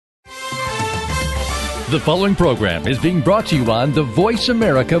The following program is being brought to you on the Voice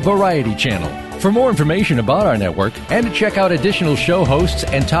America Variety Channel. For more information about our network and to check out additional show hosts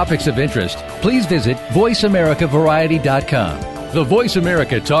and topics of interest, please visit voiceamericavariety.com. The Voice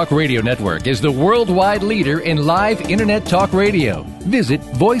America Talk Radio Network is the worldwide leader in live Internet talk radio. Visit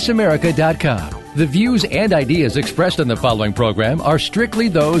voiceamerica.com. The views and ideas expressed on the following program are strictly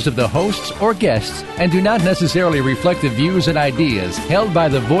those of the hosts or guests and do not necessarily reflect the views and ideas held by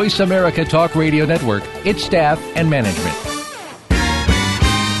the Voice America Talk Radio Network, its staff, and management.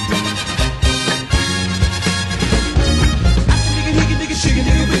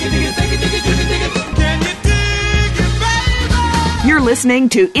 You're listening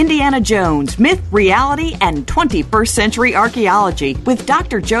to Indiana Jones, Myth, Reality, and 21st Century Archaeology with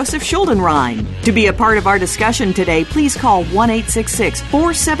Dr. Joseph Schuldenrein. To be a part of our discussion today, please call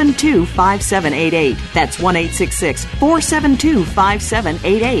 1-866-472-5788. That's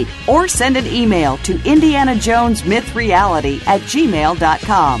 1-866-472-5788. Or send an email to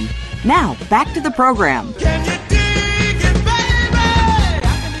indianajonesmythreality@gmail.com. Now, back to the program.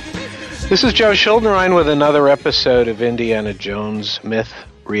 This is Joe Schuldenrein with another episode of Indiana Jones, Myth,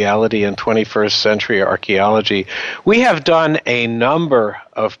 Reality, and 21st Century Archaeology. We have done a number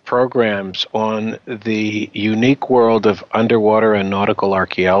of programs on the unique world of underwater and nautical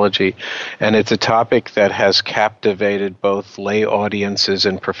archaeology, and it's a topic that has captivated both lay audiences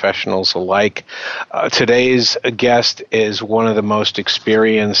and professionals alike. Today's guest is one of the most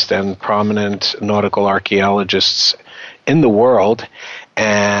experienced and prominent nautical archaeologists in the world,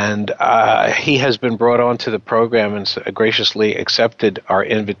 and he has been brought onto the program and graciously accepted our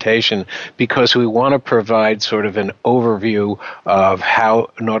invitation because we want to provide sort of an overview of how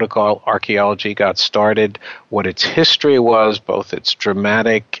nautical archaeology got started, what its history was, both its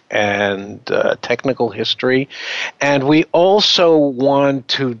dramatic and technical history. And we also want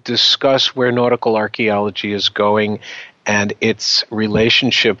to discuss where nautical archaeology is going and its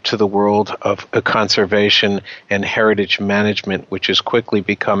relationship to the world of conservation and heritage management, which is quickly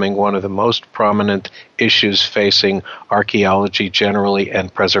becoming one of the most prominent issues facing archaeology generally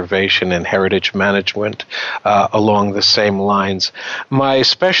and preservation and heritage management along the same lines. My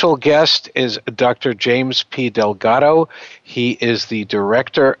special guest is Dr. James P. Delgado. He is the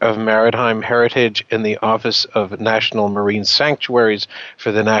Director of Maritime Heritage in the Office of National Marine Sanctuaries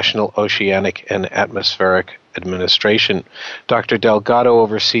for the National Oceanic and Atmospheric Administration. Dr. Delgado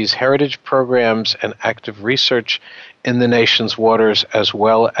oversees heritage programs and active research in the nation's waters, as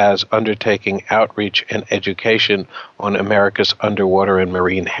well as undertaking outreach and education on America's underwater and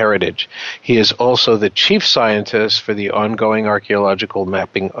marine heritage. He is also the chief scientist for the ongoing archaeological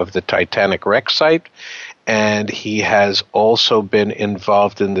mapping of the Titanic wreck site, and he has also been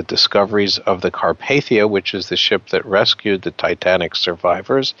involved in the discoveries of the Carpathia, which is the ship that rescued the Titanic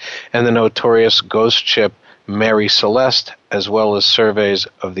survivors, and the notorious ghost ship Mary Celeste, as well as surveys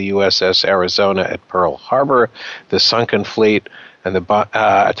of the USS Arizona at Pearl Harbor, the sunken fleet, and the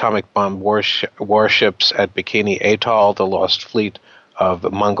atomic bomb warships at Bikini Atoll, the lost fleet of the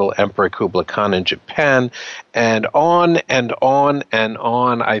Mongol Emperor Kublai Khan in Japan, and on and on and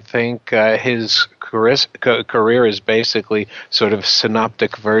on. I think his career is basically sort of a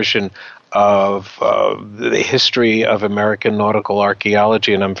synoptic version of the history of American nautical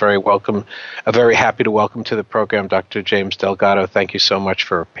archaeology, and I'm very happy to welcome to the program Dr. James Delgado. Thank you so much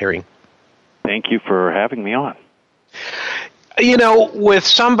for appearing. Thank you for having me on. You know, with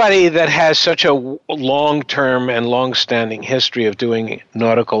somebody that has such a long-term and long-standing history of doing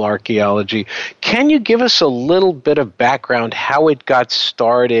nautical archaeology, can you give us a little bit of background how it got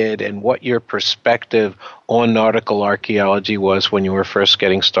started and what your perspective on nautical archaeology was when you were first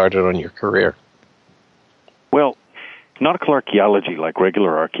getting started on your career? Well, nautical archaeology, like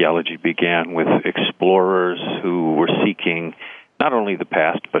regular archaeology, began with explorers who were seeking not only the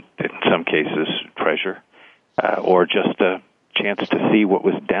past, but in some cases treasure, or just a chance to see what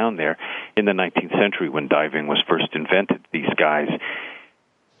was down there. In the 19th century, when diving was first invented, these guys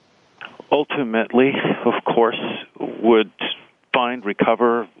ultimately, of course, would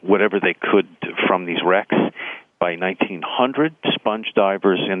recover whatever they could from these wrecks. By 1900, sponge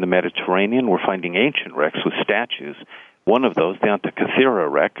divers in the Mediterranean were finding ancient wrecks with statues. One of those, the Antikythera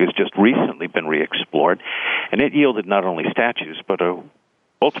wreck, has just recently been re-explored, and it yielded not only statues, but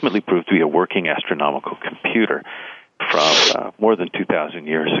ultimately proved to be a working astronomical computer from more than 2,000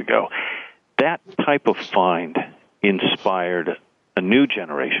 years ago. That type of find inspired a new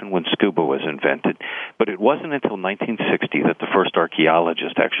generation when scuba was invented, but it wasn't until 1960 that the first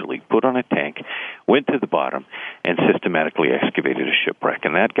archaeologist actually put on a tank, went to the bottom, and systematically excavated a shipwreck.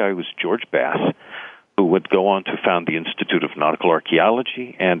 And that guy was George Bass, who would go on to found the Institute of Nautical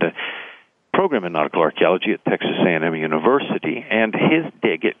Archaeology and program in nautical archaeology at Texas A&M University, and his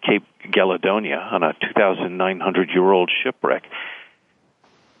dig at Cape Galadonia on a 2,900-year-old shipwreck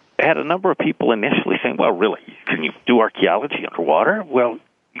had a number of people initially saying, well, really, can you do archaeology underwater? Well,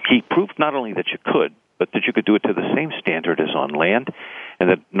 he proved not only that you could, but that you could do it to the same standard as on land,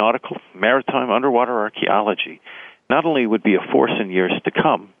 and that nautical, maritime, underwater archaeology not only would be a force in years to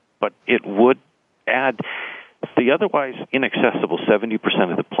come, but it would add the otherwise inaccessible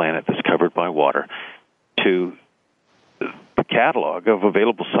 70% of the planet that's covered by water to the catalog of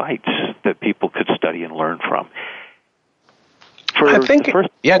available sites that people could study and learn from. Go ahead.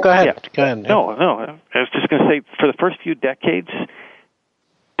 Yeah. Go ahead. No, I was just going to say, for the first few decades,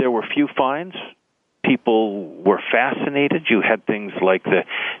 there were few finds. People were fascinated. You had things like the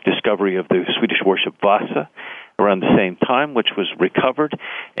discovery of the Swedish warship Vasa around the same time, which was recovered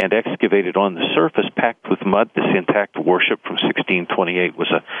and excavated on the surface, packed with mud. This intact warship from 1628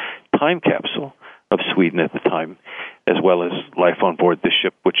 was a time capsule of Sweden at the time, as well as life on board the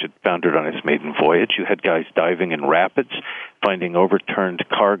ship, which had foundered on its maiden voyage. You had guys diving in rapids, finding overturned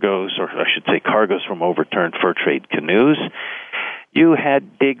cargoes, or I should say cargoes from overturned fur trade canoes. You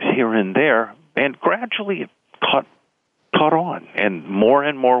had digs here and there, and gradually it caught on, and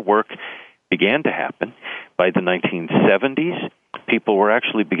more work began to happen. By the 1970s, people were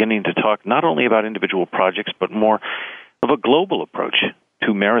actually beginning to talk not only about individual projects, but more of a global approach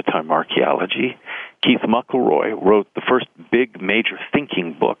to maritime archaeology. Keith McElroy wrote the first big major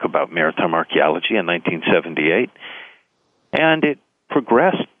thinking book about maritime archaeology in 1978, and it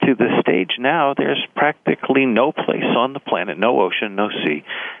progressed to the stage now there's practically no place on the planet, no ocean, no sea,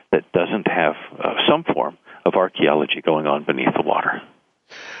 that doesn't have some form of archaeology going on beneath the water.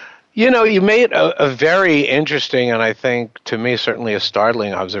 You know, you made a very interesting, and I think, to me, certainly a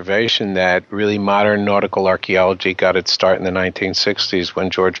startling observation that really modern nautical archaeology got its start in the 1960s when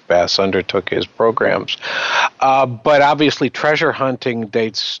George Bass undertook his programs. But obviously treasure hunting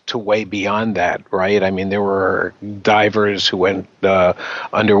dates to way beyond that, right? I mean, there were divers who went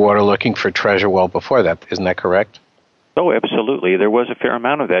underwater looking for treasure well before that. Isn't that correct? Oh, absolutely. There was a fair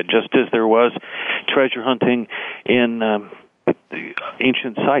amount of that, just as there was treasure hunting in the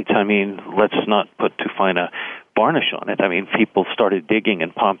ancient sites. I mean, let's not put too fine a varnish on it. I mean, people started digging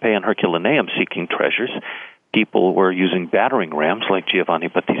in Pompeii and Herculaneum seeking treasures. People were using battering rams like Giovanni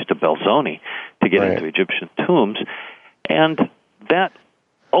Battista Belzoni to get into Egyptian tombs. And that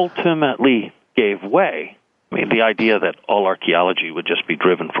ultimately gave way. I mean, the idea that all archaeology would just be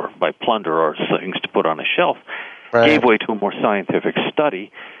driven by plunder or things to put on a shelf gave way to a more scientific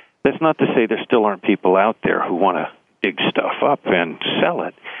study. That's not to say there still aren't people out there who want to dig stuff up and sell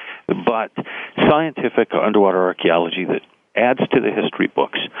it, but scientific underwater archaeology that adds to the history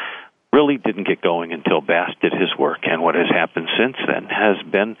books really didn't get going until Bass did his work, and what has happened since then has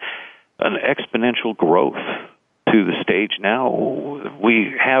been an exponential growth to the stage now.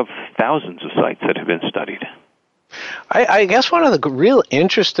 We have thousands of sites that have been studied. I guess one of the real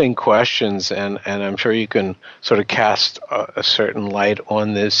interesting questions, and I'm sure you can sort of cast a certain light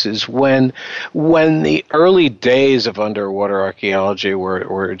on this, is when the early days of underwater archaeology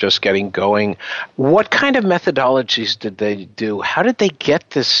were just getting going, what kind of methodologies did they do? How did they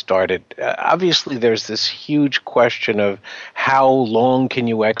get this started? Obviously, there's this huge question of how long can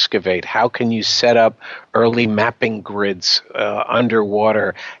you excavate? How can you set up early mapping grids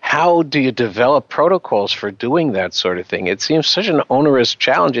underwater? How do you develop protocols for doing that sort of thing? It seems such an onerous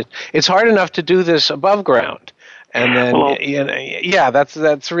challenge. It's hard enough to do this above ground. And then,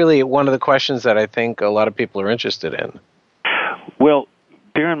 that's really one of the questions that I think a lot of people are interested in. Well,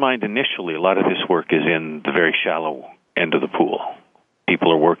 bear in mind, initially, a lot of this work is in the very shallow end of the pool.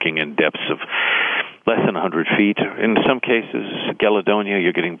 People are working in depths of less than 100 feet. In some cases, Galadonia,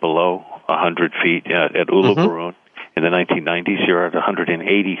 you're getting below 100 feet. At Uluburun, in the 1990s, you're at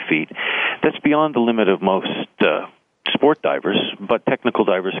 180 feet. That's beyond the limit of most sport divers, but technical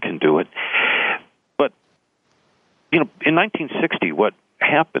divers can do it. But, in 1960, what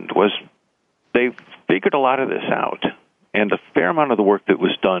happened was they figured a lot of this out, and a fair amount of the work that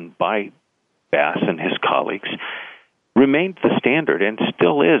was done by Bass and his colleagues remained the standard and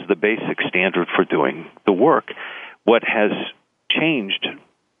still is the basic standard for doing the work. What has changed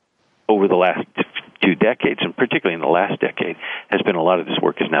over the last few decades, and particularly in the last decade, has been a lot of this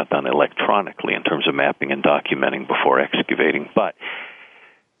work is now done electronically in terms of mapping and documenting before excavating. But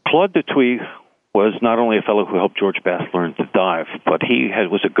Claude Dutuy was not only a fellow who helped George Bass learn to dive, but he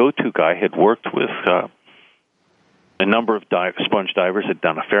was a go-to guy, had worked with a number of sponge divers, had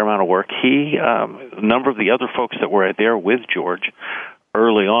done a fair amount of work. A number of the other folks that were there with George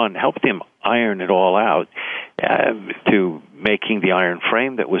early on helped him iron it all out. to making the iron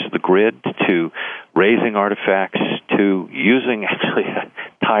frame that was the grid, to raising artifacts, to using actually a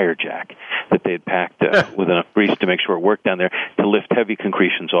tire jack that they had packed with enough grease to make sure it worked down there, to lift heavy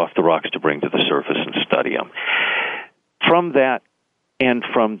concretions off the rocks to bring to the surface and study them. From that, and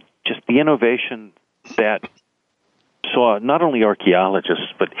from just the innovation that saw not only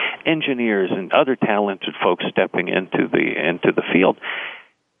archaeologists but engineers and other talented folks stepping into the field,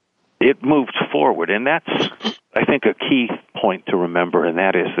 it moved forward. And that's, I think, a key point to remember, and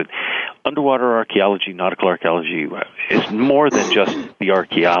that is that underwater archaeology, nautical archaeology, is more than just the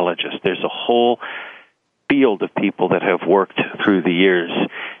archaeologists. There's a whole field of people that have worked through the years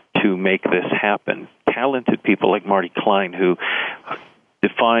to make this happen. Talented people like Marty Klein, who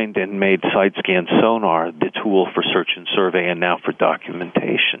defined and made side-scan sonar the tool for search and survey and now for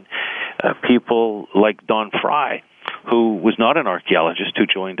documentation. People like Don Fry, who was not an archaeologist, who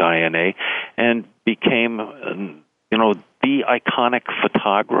joined INA and became, the iconic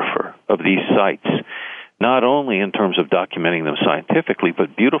photographer of these sites, not only in terms of documenting them scientifically,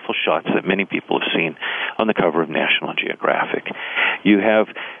 but beautiful shots that many people have seen on the cover of National Geographic.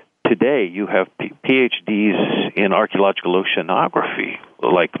 Today, you have PhDs in archaeological oceanography,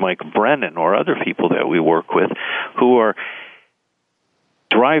 like Mike Brennan or other people that we work with, who are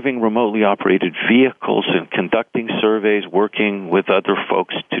driving remotely operated vehicles and conducting surveys, working with other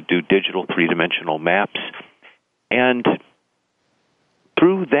folks to do digital three-dimensional maps. And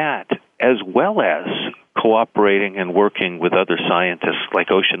through that, as well as cooperating and working with other scientists like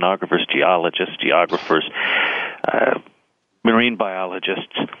oceanographers, geologists, geographers, marine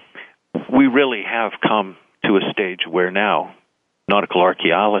biologists, we really have come to a stage where now nautical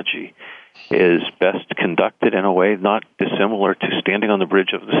archaeology is best conducted in a way not dissimilar to standing on the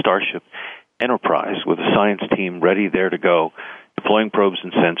bridge of the Starship Enterprise with a science team ready there to go, deploying probes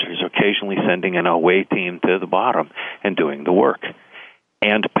and sensors, occasionally sending an away team to the bottom and doing the work.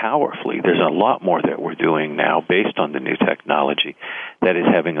 And powerfully, there's a lot more that we're doing now based on the new technology that is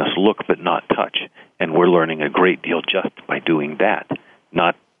having us look but not touch. And we're learning a great deal just by doing that,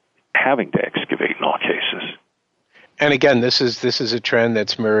 not having to excavate in all cases. And again, this is a trend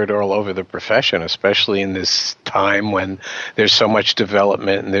that's mirrored all over the profession, especially in this time when there's so much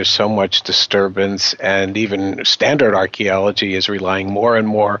development and there's so much disturbance, and even standard archaeology is relying more and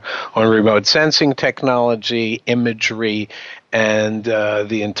more on remote sensing technology, imagery, and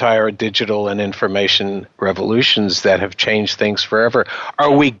the entire digital and information revolutions that have changed things forever.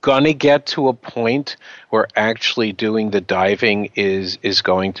 Are we going to get to a point where actually doing the diving is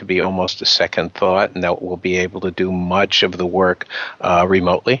going to be almost a second thought, and that we'll be able to do much of the work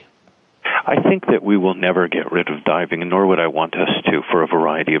remotely? I think that we will never get rid of diving, nor would I want us to, for a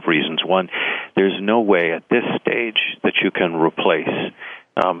variety of reasons. One, there's no way at this stage that you can replace,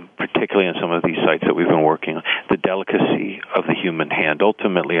 particularly on some of these sites that we've been working on, the delicacy of the human hand.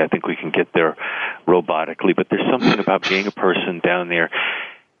 Ultimately, I think we can get there robotically, but there's something about being a person down there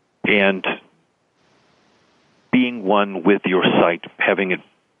and being one with your site, having it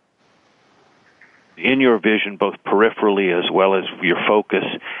in your vision, both peripherally as well as your focus,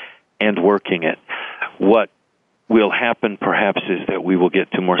 and working it. What will happen perhaps is that we will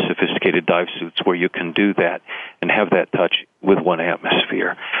get to more sophisticated dive suits where you can do that and have that touch with one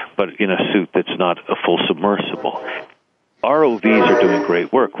atmosphere, but in a suit that's not a full submersible. ROVs are doing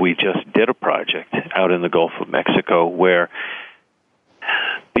great work. We just did a project out in the Gulf of Mexico where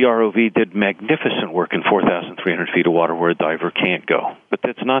the ROV did magnificent work in 4,300 feet of water where a diver can't go. But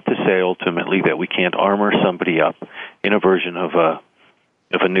that's not to say ultimately that we can't armor somebody up in a version of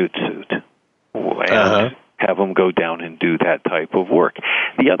a newt suit and have them go down and do that type of work.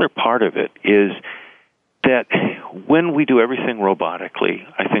 The other part of it is that when we do everything robotically,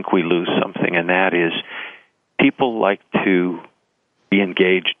 I think we lose something, and that is people like to be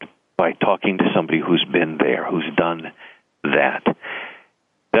engaged by talking to somebody who's been there, who's done that.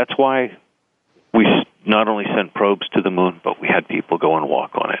 That's why we not only sent probes to the moon, but we had people go and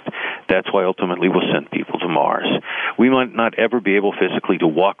walk on it. That's why ultimately we'll send people to Mars. We might not ever be able physically to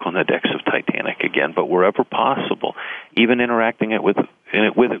walk on the decks of Titanic again, but wherever possible, even interacting with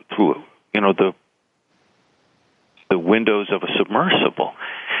it through the windows of a submersible,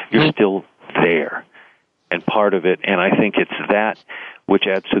 you're still there. And part of it, and I think it's that which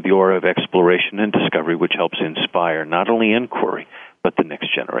adds to the aura of exploration and discovery, which helps inspire not only inquiry, but the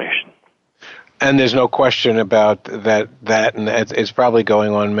next generation. And there's no question about that, and it's probably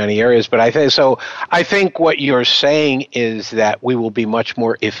going on in many areas. But I think what you're saying is that we will be much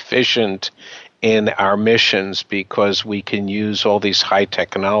more efficient in our missions because we can use all these high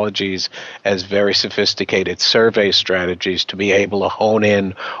technologies as very sophisticated survey strategies to be able to hone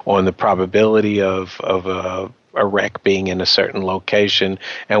in on the probability of a wreck being in a certain location,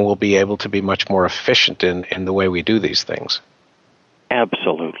 and we'll be able to be much more efficient in the way we do these things.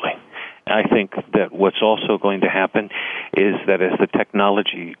 Absolutely. I think that what's also going to happen is that as the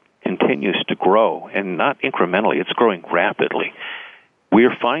technology continues to grow, and not incrementally, it's growing rapidly,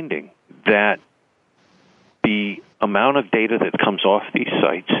 we're finding that the amount of data that comes off these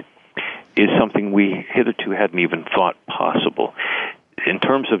sites is something we hitherto hadn't even thought possible. In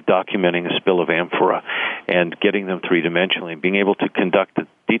terms of documenting a spill of amphora and getting them three-dimensionally, being able to conduct a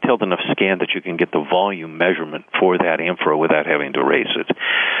detailed enough scan that you can get the volume measurement for that amphora without having to raise it.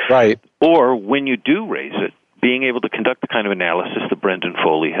 Right. Or when you do raise it, being able to conduct the kind of analysis that Brendan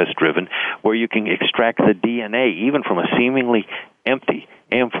Foley has driven, where you can extract the DNA even from a seemingly empty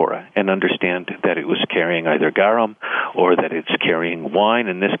amphora and understand that it was carrying either garum or that it's carrying wine.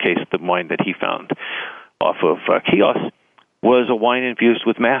 In this case, the wine that he found off of Chios was a wine infused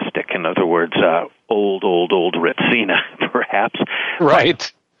with mastic. In other words, old Retsina, perhaps.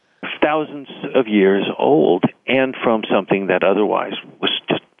 Right. Thousands of years old, and from something that otherwise was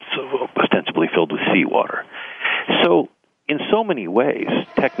just so ostensibly filled with seawater. So, in so many ways,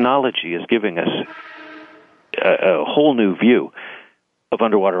 technology is giving us a whole new view of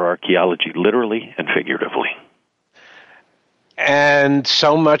underwater archaeology, literally and figuratively. And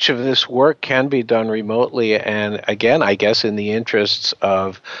so much of this work can be done remotely, and again, I guess in the interests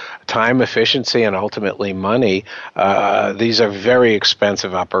of time, efficiency, and ultimately money, these are very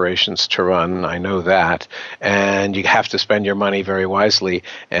expensive operations to run, I know that, and you have to spend your money very wisely,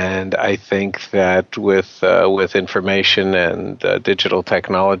 and I think that with information and digital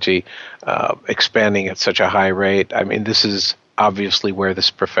technology expanding at such a high rate, I mean, this is obviously where this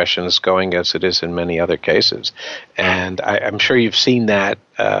profession is going, as it is in many other cases. And I'm sure you've seen that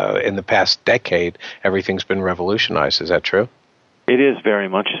in the past decade. Everything's been revolutionized. Is that true? It is very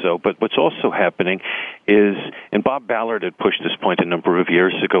much so. But what's also happening is, and Bob Ballard had pushed this point a number of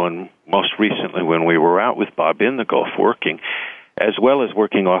years ago, and most recently when we were out with Bob in the Gulf working, as well as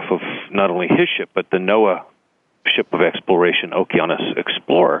working off of not only his ship, but the NOAA ship of exploration, Okeanos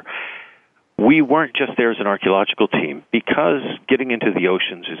Explorer, we weren't just there as an archaeological team because getting into the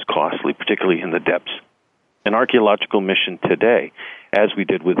oceans is costly, particularly in the depths. An archaeological mission today, as we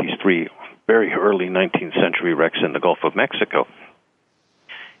did with these three very early 19th century wrecks in the Gulf of Mexico,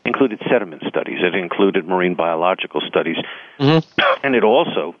 included sediment studies. It included marine biological studies. Mm-hmm. And it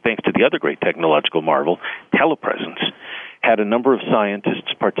also, thanks to the other great technological marvel, telepresence, had a number of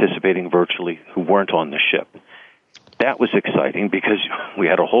scientists participating virtually who weren't on the ship. That was exciting because we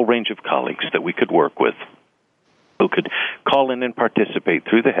had a whole range of colleagues that we could work with who could call in and participate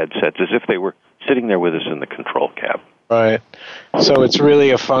through the headsets as if they were sitting there with us in the control cab. Right. So it's really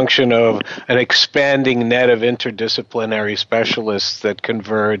a function of an expanding net of interdisciplinary specialists that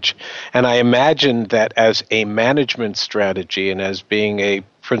converge. And I imagine that as a management strategy and as being a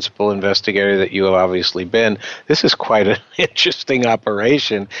principal investigator that you have obviously been, this is quite an interesting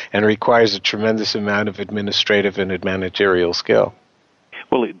operation and requires a tremendous amount of administrative and managerial skill.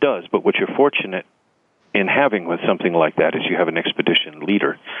 Well, it does, but what you're fortunate in having with something like that is you have an expedition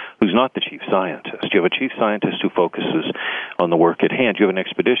leader who's not the chief scientist. You have a chief scientist who focuses on the work at hand. You have an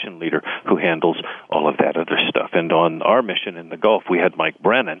expedition leader who handles all of that other stuff. And on our mission in the Gulf, we had Mike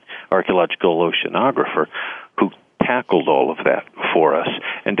Brennan, archaeological oceanographer, who tackled all of that for us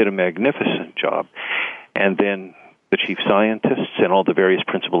and did a magnificent job. And then the chief scientists and all the various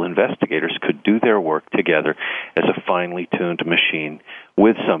principal investigators could do their work together as a finely tuned machine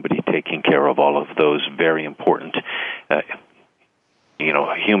with somebody taking care of all of those very important,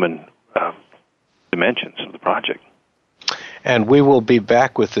 human dimensions of the project. And we will be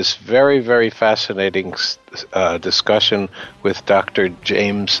back with this very, very fascinating discussion with Dr.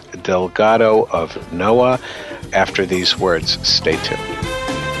 James Delgado of NOAA after these words. Stay tuned.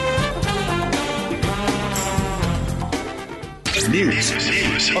 News,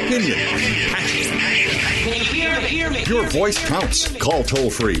 opinion, your voice counts. Call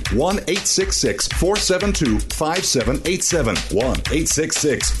toll-free 1-866-472-5787.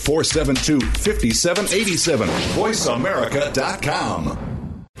 1-866-472-5787. VoiceAmerica.com.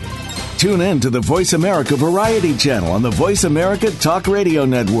 Tune in to the Voice America Variety channel on the Voice America Talk Radio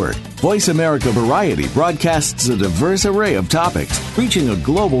Network. Voice America Variety broadcasts a diverse array of topics, reaching a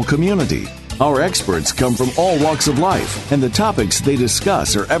global community. Our experts come from all walks of life, and the topics they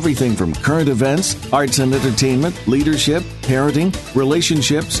discuss are everything from current events, arts and entertainment, leadership, parenting,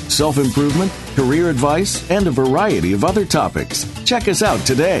 relationships, self-improvement, career advice, and a variety of other topics. Check us out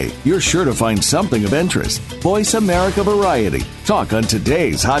today. You're sure to find something of interest. Voice America Variety. Talk on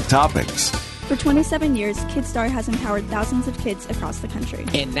today's hot topics. For 27 years, KidStar has empowered thousands of kids across the country.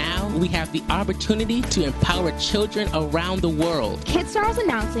 And now we have the opportunity to empower children around the world. KidStar is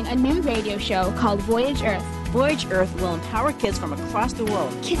announcing a new radio show called Voyage Earth. Voyage Earth will empower kids from across the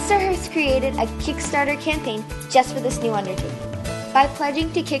world. KidStar has created a Kickstarter campaign just for this new undertaking. By pledging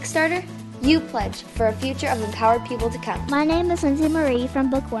to Kickstarter, you pledge for a future of empowered people to come. My name is Lindsay Marie from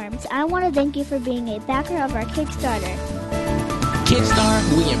Bookworms. I want to thank you for being a backer of our Kickstarter.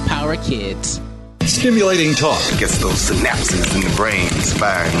 KidStar, we empower kids. Stimulating talk gets those synapses in the brain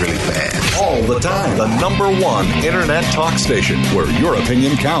firing really fast. All the time. The #1 Internet talk station where your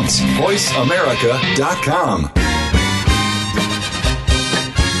opinion counts. VoiceAmerica.com.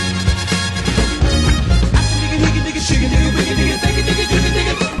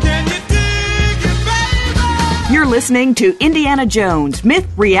 You're listening to Indiana Jones, Myth,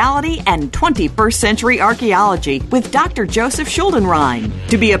 Reality, and 21st Century Archaeology with Dr. Joseph Schuldenrein.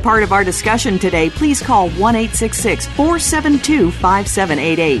 To be a part of our discussion today, please call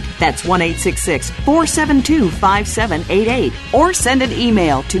 1-866-472-5788. That's 1-866-472-5788. Or send an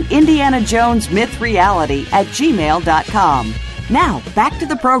email to indianajonesmythreality@gmail.com. Now, back to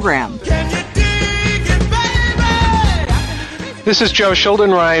the program. This is Joe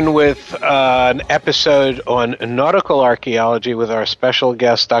Schuldenrein with an episode on nautical archaeology with our special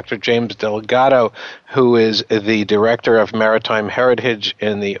guest, Dr. James Delgado, who is the Director of Maritime Heritage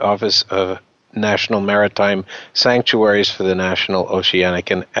in the Office of National Maritime Sanctuaries for the National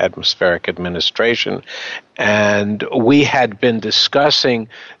Oceanic and Atmospheric Administration. And we had been discussing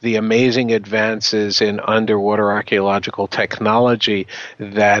the amazing advances in underwater archaeological technology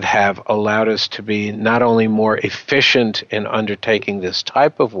that have allowed us to be not only more efficient in undertaking this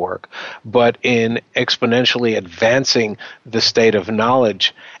type of work, but in exponentially advancing the state of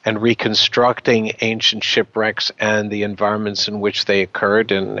knowledge and reconstructing ancient shipwrecks and the environments in which they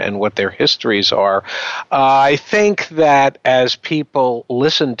occurred and what their histories are. I think that as people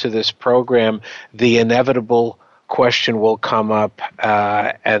listen to this program, the inevitable question will come up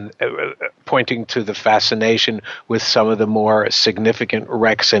and pointing to the fascination with some of the more significant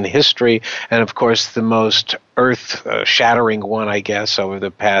wrecks in history. And, of course, the most earth-shattering one, I guess, over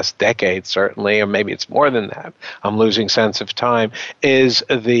the past decade, certainly, or maybe it's more than that, I'm losing sense of time, is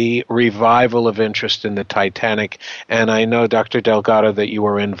the revival of interest in the Titanic. And I know, Dr. Delgado, that you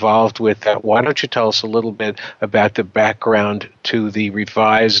were involved with that. Why don't you tell us a little bit about the background to the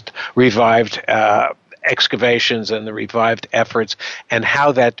revived excavations and the revived efforts, and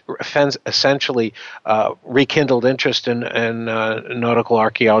how that essentially rekindled interest in nautical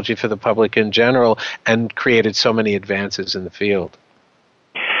archaeology for the public in general and created so many advances in the field?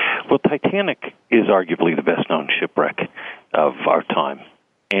 Well, Titanic is arguably the best-known shipwreck of our time,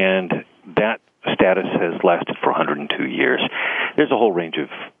 and that status has lasted for 102 years. There's a whole range of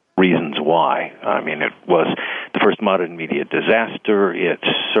reasons why. I mean, it was the first modern media disaster. It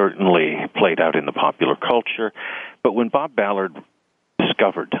certainly played out in the popular culture. But when Bob Ballard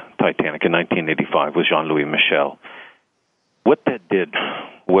discovered Titanic in 1985 with Jean-Louis Michel, what that did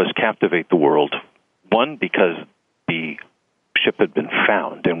was captivate the world. One, because the ship had been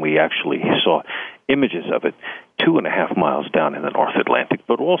found, and we actually saw images of it 2.5 miles down in the North Atlantic,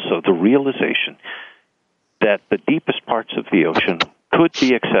 but also the realization that the deepest parts of the ocean could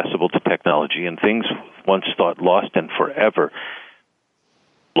be accessible to technology, and things once thought lost and forever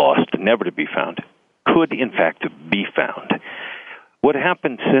lost, never to be found, could in fact be found. What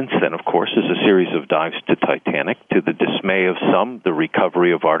happened since then, of course, is a series of dives to Titanic, to the dismay of some, the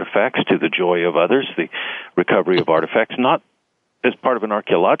recovery of artifacts, to the joy of others, the recovery of artifacts, not as part of an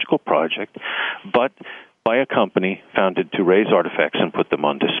archaeological project, but by a company founded to raise artifacts and put them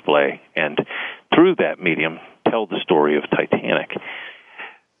on display, and through that medium, tell the story of Titanic.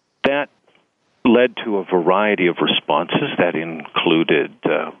 That led to a variety of responses that included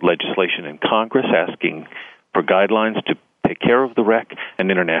legislation in Congress asking for guidelines to take care of the wreck, an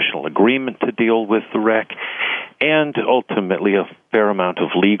international agreement to deal with the wreck, and ultimately a fair amount of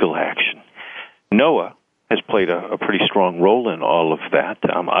legal action. NOAA has played a pretty strong role in all of that.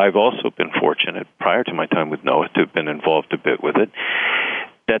 I've also been fortunate, prior to my time with NOAA, to have been involved a bit with it.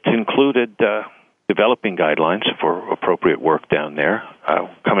 That's included developing guidelines for appropriate work down there,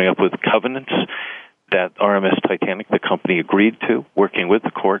 coming up with covenants that RMS Titanic, the company, agreed to, working with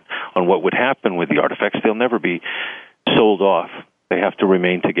the court on what would happen with the artifacts. They'll never be sold off They have to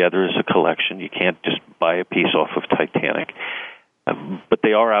remain together as a collection. You can't just buy a piece off of Titanic. But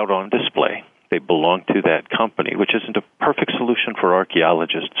they are out on display. They belong to that company, which isn't a perfect solution for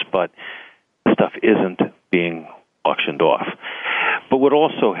archaeologists, but stuff isn't being auctioned off. But what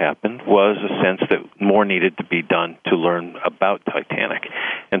also happened was a sense that more needed to be done to learn about Titanic.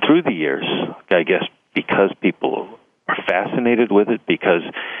 And through the years, I guess because people are fascinated with it, because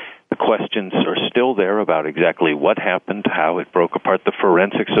the questions are still there about exactly what happened, how it broke apart, the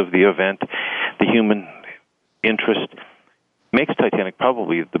forensics of the event, the human interest, makes Titanic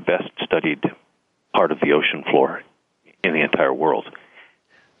probably the best studied part of the ocean floor in the entire world.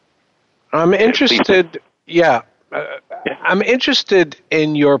 I'm interested, I'm interested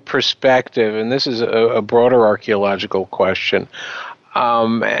in your perspective, and this is a broader archaeological question,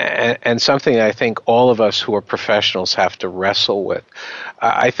 and something I think all of us who are professionals have to wrestle with.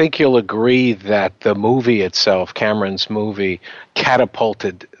 I think you'll agree that the movie itself, Cameron's movie,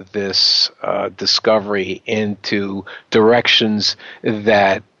 catapulted this discovery into directions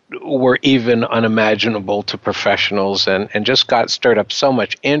that were even unimaginable to professionals and just got stirred up so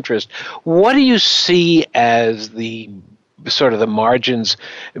much interest. What do you see as the sort of the margins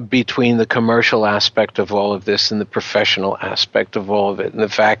between the commercial aspect of all of this and the professional aspect of all of it, and the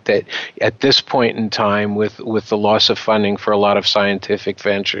fact that at this point in time, with the loss of funding for a lot of scientific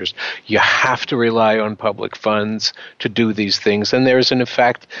ventures, you have to rely on public funds to do these things, and there's in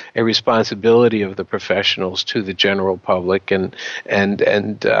effect a responsibility of the professionals to the general public, and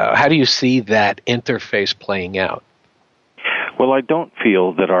how do you see that interface playing out? Well, I don't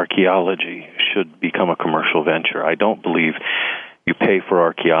feel that archaeology should become a commercial venture. I don't believe you pay for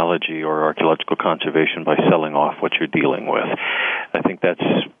archaeology or archaeological conservation by selling off what you're dealing with. I think that's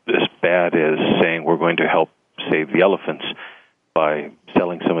as bad as saying we're going to help save the elephants by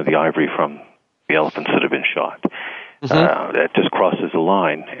selling some of the ivory from the elephants that have been shot. Mm-hmm. That just crosses a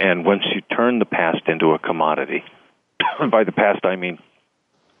line. And once you turn the past into a commodity, by the past I mean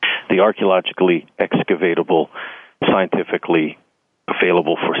the archaeologically excavatable, scientifically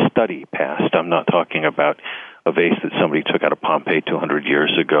available for study past. I'm not talking about a vase that somebody took out of Pompeii 200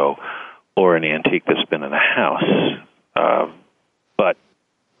 years ago or an antique that's been in a house. But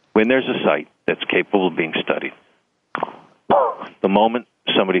when there's a site that's capable of being studied, the moment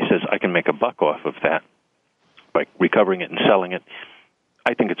somebody says, I can make a buck off of that by recovering it and selling it,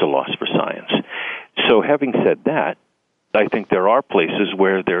 I think it's a loss for science. So having said that, I think there are places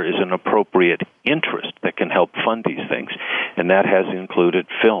where there is an appropriate interest that can help fund these things, and that has included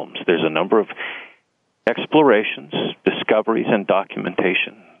films. There's a number of explorations, discoveries, and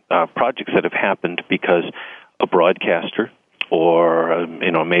documentation projects that have happened because a broadcaster or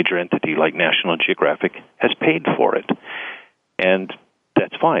a major entity like National Geographic has paid for it. And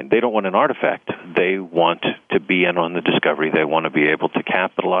that's fine. They don't want an artifact. They want to be in on the discovery. They want to be able to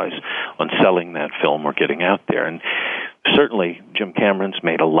capitalize on selling that film or getting out there. And certainly, Jim Cameron's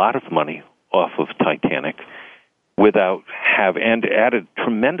made a lot of money off of Titanic and added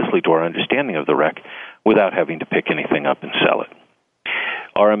tremendously to our understanding of the wreck without having to pick anything up and sell it.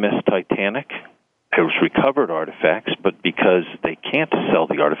 RMS Titanic has recovered artifacts, but because they can't sell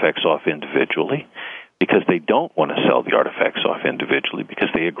the artifacts off individually, because they don't want to sell the artifacts off individually, because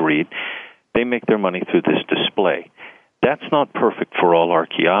they agreed, they make their money through this display. That's not perfect for all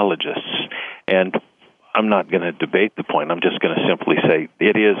archaeologists, and I'm not going to debate the point. I'm just going to simply say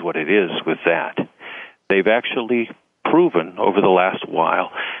it is what it is with that. They've actually proven over the last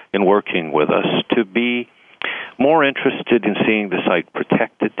while in working with us to be more interested in seeing the site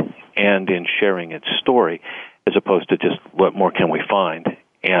protected and in sharing its story as opposed to just what more can we find,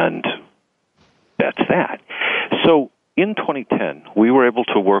 and that's that. So in 2010, we were able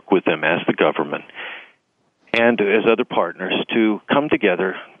to work with them as the government and as other partners to come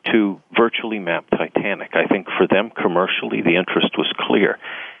together to virtually map Titanic. I think for them, commercially, the interest was clear.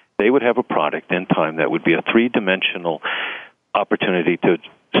 They would have a product in time that would be a three-dimensional opportunity to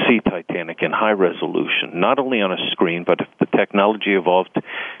see Titanic in high resolution, not only on a screen, but if the technology evolved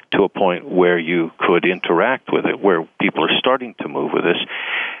to a point where you could interact with it, where people are starting to move with this,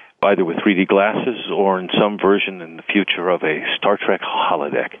 either with 3D glasses or in some version in the future of a Star Trek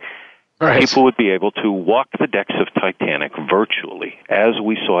holodeck. Right. People would be able to walk the decks of Titanic virtually, as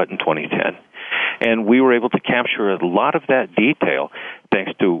we saw it in 2010. And we were able to capture a lot of that detail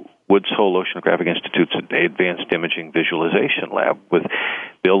thanks to Woods Hole Oceanographic Institute's Advanced Imaging Visualization Lab with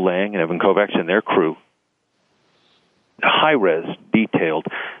Bill Lang and Evan Kovacs and their crew. High-res, detailed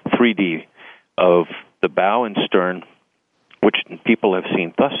 3D of the bow and stern, which people have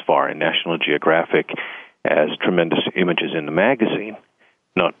seen thus far in National Geographic as tremendous images in the magazine.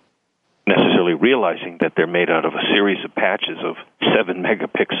 Not necessarily realizing that they're made out of a series of patches of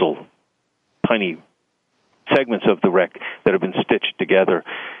 7-megapixel tiny segments of the wreck that have been stitched together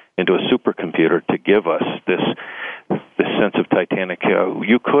into a supercomputer to give us this sense of Titanic.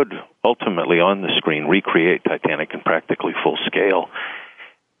 You could ultimately on the screen recreate Titanic in practically full scale.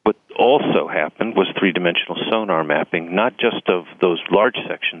 What also happened was three-dimensional sonar mapping, not just of those large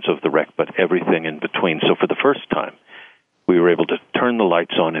sections of the wreck, but everything in between. So for the first time, we were able to turn the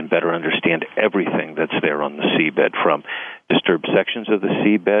lights on and better understand everything that's there on the seabed, from disturbed sections of the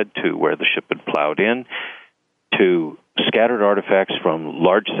seabed to where the ship had plowed in, to scattered artifacts from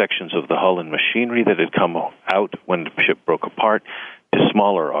large sections of the hull and machinery that had come out when the ship broke apart, to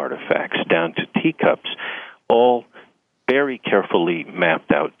smaller artifacts, down to teacups, all very carefully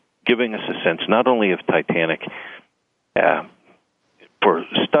mapped out, giving us a sense not only of Titanic for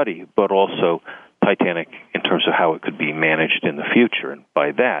study, but also Titanic in terms of how it could be managed in the future. And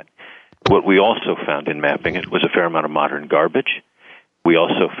by that, what we also found in mapping it was a fair amount of modern garbage. We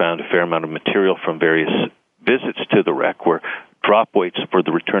also found a fair amount of material from various visits to the wreck where drop weights for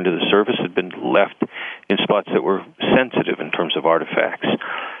the return to the surface had been left in spots that were sensitive in terms of artifacts.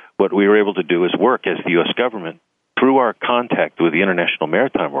 What we were able to do is work as the U.S. government, through our contact with the International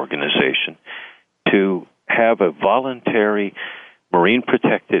Maritime Organization, to have a voluntary marine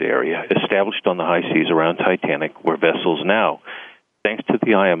protected area established on the high seas around Titanic, where vessels now, thanks to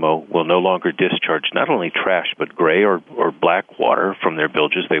the IMO, will no longer discharge not only trash but gray or black water from their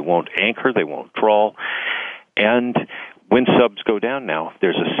bilges. They won't anchor, they won't trawl. And when subs go down now,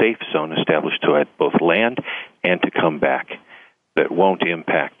 there's a safe zone established to both land and to come back that won't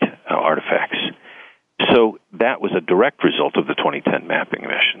impact artifacts. So that was a direct result of the 2010 mapping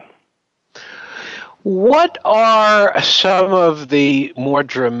mission. What are some of the more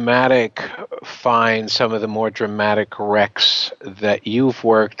dramatic finds, some of the more dramatic wrecks that you've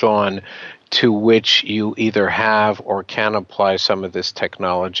worked on to which you either have or can apply some of this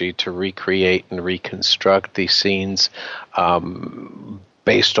technology to recreate and reconstruct these scenes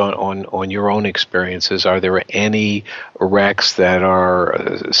based on your own experiences? Are there any wrecks that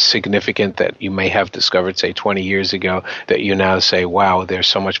are significant that you may have discovered, say, 20 years ago that you now say, wow, there's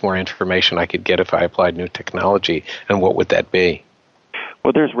so much more information I could get if I applied new technology? And what would that be?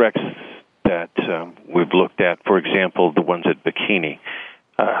 Well, there's wrecks that we've looked at. For example, the ones at Bikini.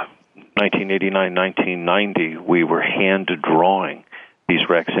 1989, 1990, we were hand-drawing these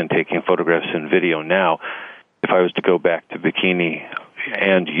wrecks and taking photographs and video. Now, if I was to go back to Bikini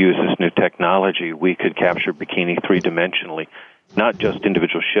and use this new technology, we could capture Bikini three-dimensionally, not just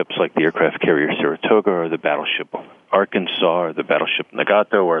individual ships like the aircraft carrier Saratoga or the battleship Arkansas or the battleship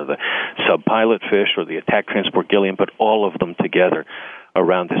Nagato or the sub-pilot Fish or the attack transport Gilliam, but all of them together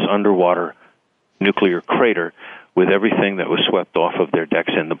around this underwater nuclear crater with everything that was swept off of their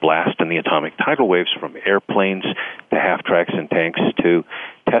decks in the blast and the atomic tidal waves, from airplanes to half-tracks and tanks to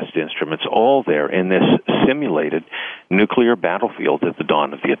test instruments, all there in this simulated nuclear battlefield at the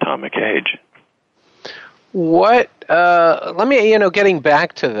dawn of the atomic age. Let me, getting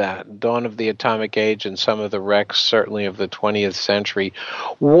back to that, dawn of the atomic age and some of the wrecks, certainly of the 20th century,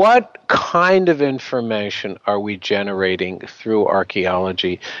 what kind of information are we generating through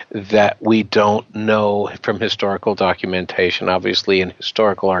archaeology that we don't know from historical documentation? Obviously, in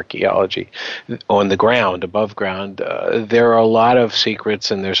historical archaeology, on the ground, above ground, there are a lot of secrets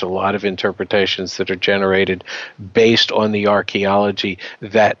and there's a lot of interpretations that are generated based on the archaeology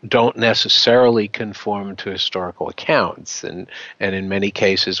that don't necessarily conform to historical accounts. And in many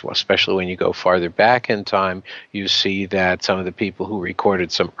cases, especially when you go farther back in time, you see that some of the people who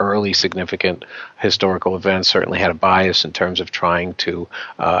recorded some early significant historical events certainly had a bias in terms of trying to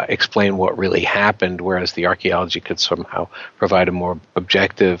explain what really happened, whereas the archaeology could somehow provide a more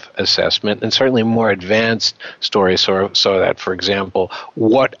objective assessment and certainly more advanced stories, so that, for example,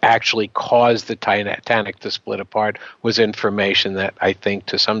 what actually caused the Titanic to split apart was information that I think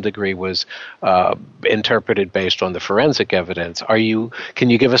to some degree was interpreted based on the forensic evidence. Can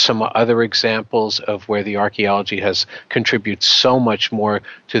you give us some other examples of where the archaeology has contributed so much more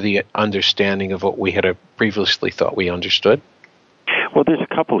to the understanding of what we had previously thought we understood? Well, there's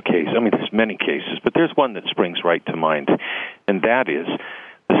a couple of cases. I mean, there's many cases, but there's one that springs right to mind, and that is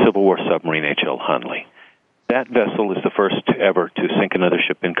the Civil War submarine H.L. Hunley. That vessel is the first ever to sink another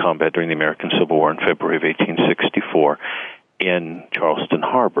ship in combat during the American Civil War in February of 1864 in Charleston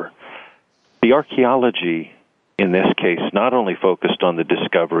Harbor. The archaeology in this case not only focused on the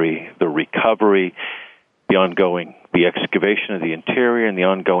discovery, the recovery, the excavation of the interior and the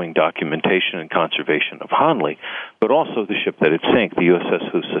ongoing documentation and conservation of Hunley, but also the ship that it sank, the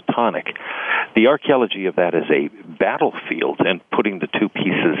USS Housatonic. The archaeology of that as a battlefield and putting the two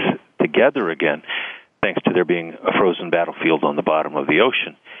pieces together again, thanks to there being a frozen battlefield on the bottom of the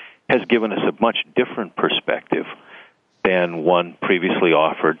ocean, has given us a much different perspective than one previously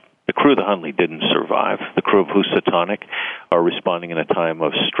offered. The crew of the Hunley didn't survive. The crew of Housatonic are responding in a time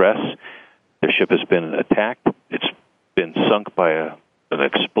of stress. Their ship has been attacked. It's been sunk by an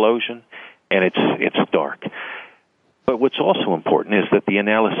explosion, and it's dark. But what's also important is that the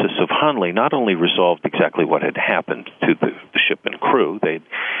analysis of Hunley not only resolved exactly what had happened to the ship and crew, they'd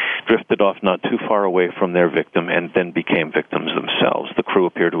drifted off not too far away from their victim and then became victims themselves. The crew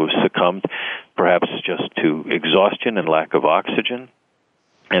appear to have succumbed perhaps just to exhaustion and lack of oxygen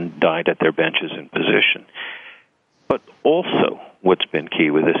and died at their benches in position. But also what's been key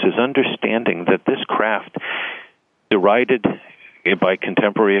with this is understanding that this craft, derided by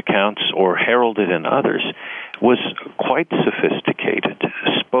contemporary accounts or heralded in others, was quite sophisticated,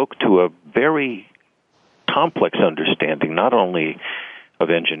 spoke to a very complex understanding not only of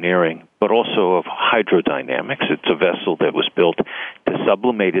engineering, but also of hydrodynamics. It's a vessel that was built to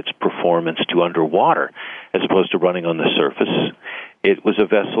sublimate its performance to underwater as opposed to running on the surface. It was a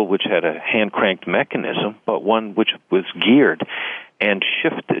vessel which had a hand-cranked mechanism, but one which was geared and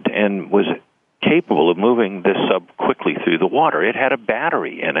shifted and was capable of moving this sub quickly through the water. It had a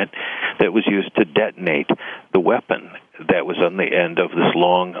battery in it that was used to detonate the weapon that was on the end of this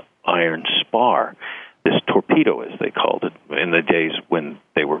long iron spar, this torpedo, as they called it, in the days when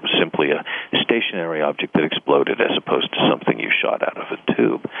they were simply a stationary object that exploded as opposed to something you shot out of a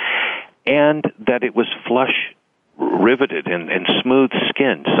tube. And that it was flush riveted and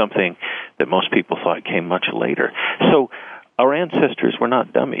smooth-skinned, something that most people thought came much later. So our ancestors were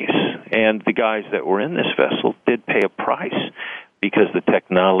not dummies, and the guys that were in this vessel did pay a price because the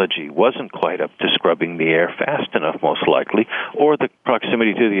technology wasn't quite up to scrubbing the air fast enough, most likely, or the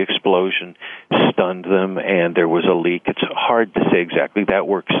proximity to the explosion stunned them and there was a leak. It's hard to say exactly. That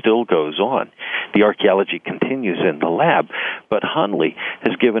work still goes on. The archaeology continues in the lab, but Hunley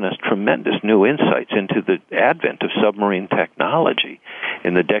has given us tremendous new insights into the advent of submarine technology.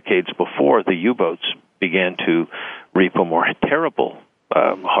 In the decades before, the U-boats began to reap a more terrible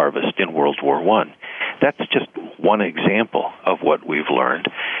harvest in World War I. That's just one example of what we've learned.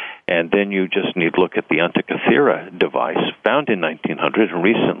 And then you just need to look at the Antikythera device found in 1900 and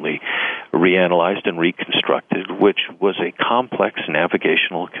recently reanalyzed and reconstructed, which was a complex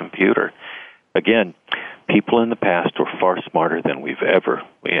navigational computer. Again, people in the past were far smarter than we've ever,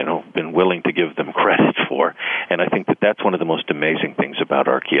 been willing to give them credit for. And I think that that's one of the most amazing things about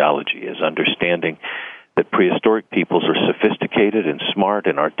archaeology is understanding that prehistoric peoples are sophisticated and smart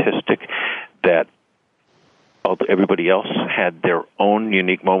and artistic, that everybody else had their own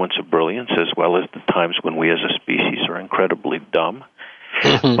unique moments of brilliance, as well as the times when we as a species are incredibly dumb,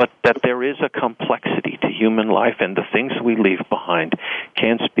 but that there is a complexity to human life, and the things we leave behind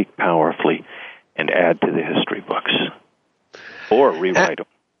can speak powerfully and add to the history books, or rewrite them.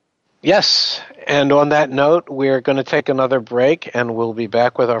 Yes, and on that note, we're going to take another break, and we'll be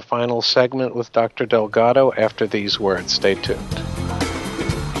back with our final segment with Dr. Delgado after these words. Stay tuned.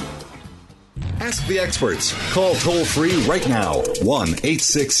 Ask the experts. Call toll-free right now,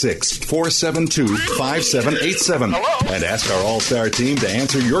 1-866-472-5787. And ask our All-Star team to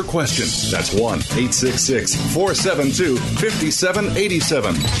answer your question. That's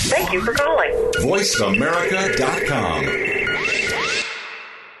 1-866-472-5787. Thank you for calling. VoiceAmerica.com.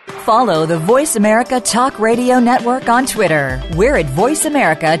 Follow the Voice America Talk Radio Network on Twitter. We're at Voice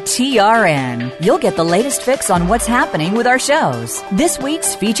America TRN. You'll get the latest fix on what's happening with our shows, this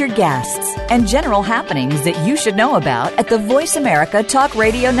week's featured guests, and general happenings that you should know about at the Voice America Talk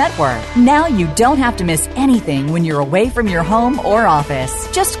Radio Network. Now you don't have to miss anything when you're away from your home or office.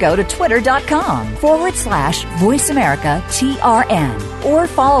 Just go to twitter.com/Voice America TRN or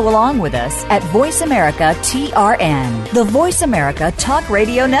follow along with us at Voice America TRN, the Voice America Talk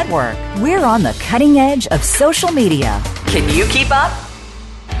Radio Network. We're on the cutting edge of social media. Can you keep up?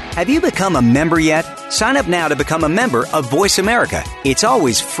 Have you become a member yet? Sign up now to become a member of Voice America. It's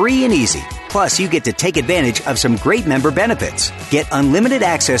always free and easy. Plus, you get to take advantage of some great member benefits. Get unlimited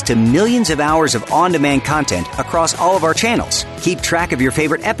access to millions of hours of on-demand content across all of our channels. Keep track of your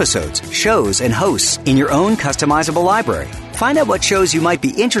favorite episodes, shows, and hosts in your own customizable library. Find out what shows you might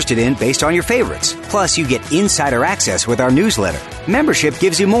be interested in based on your favorites. Plus, you get insider access with our newsletter. Membership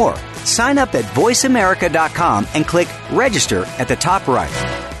gives you more. Sign up at voiceamerica.com and click Register at the top right.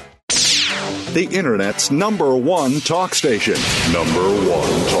 The Internet's #1 talk station.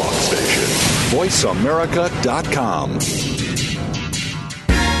 #1 talk station. VoiceAmerica.com.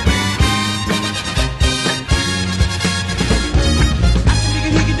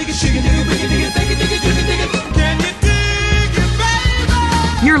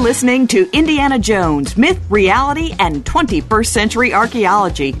 You're listening to Indiana Jones, Myth, Reality, and 21st Century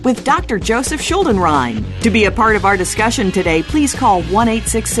Archaeology with Dr. Joseph Schuldenrein. To be a part of our discussion today, please call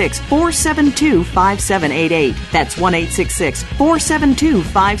 1-866-472-5788. That's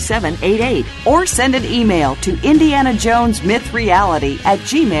 1-866-472-5788. Or send an email to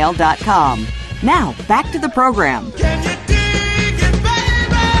indianajonesmythreality@gmail.com. Now, back to the program.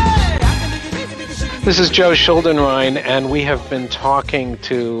 This is Joe Schuldenrein, and we have been talking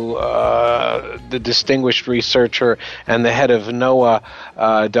to the distinguished researcher and the head of NOAA,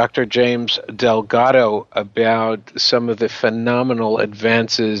 Dr. James Delgado, about some of the phenomenal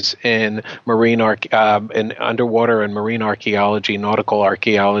advances in in underwater and marine archaeology, nautical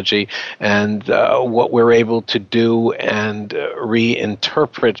archaeology, and what we're able to do and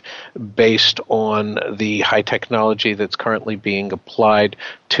reinterpret based on the high technology that's currently being applied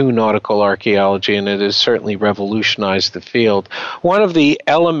to nautical archaeology, and it has certainly revolutionized the field. One of the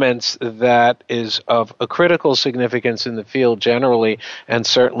elements that is of a critical significance in the field generally, and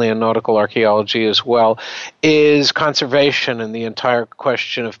certainly in nautical archaeology as well, is conservation and the entire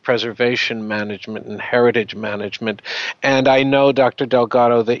question of preservation management and heritage management. And I know, Dr.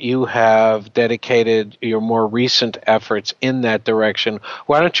 Delgado, that you have dedicated your more recent efforts in that direction.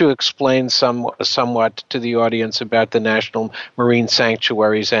 Why don't you explain somewhat to the audience about the National Marine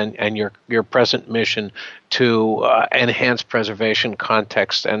Sanctuaries and your present mission to enhance preservation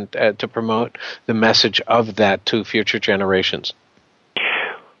context and to promote the message of that to future generations?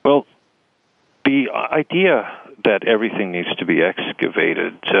 Well, the idea that everything needs to be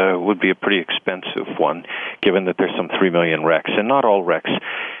excavated would be a pretty expensive one, given that there's some 3 million wrecks, and not all wrecks,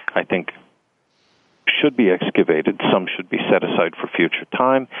 I think, should be excavated. Some should be set aside for future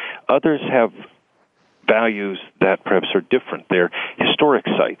time. Others have values that perhaps are different. They're historic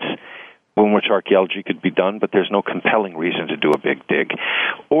sites in which archaeology could be done, but there's no compelling reason to do a big dig.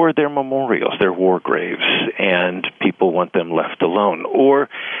 Or they're memorials, they're war graves, and people want them left alone. Or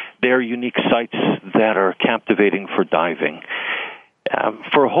they're unique sites that are captivating for diving.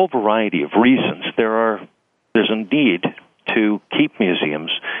 For a whole variety of reasons, there's a need to keep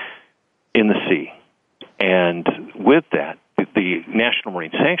museums in the sea. And with that, the National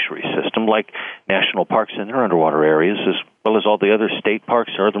Marine Sanctuary System, like national parks in their underwater areas, as well as all the other state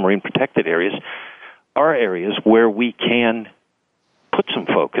parks or other marine protected areas, are areas where we can put some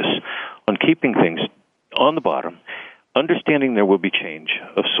focus on keeping things on the bottom, understanding there will be change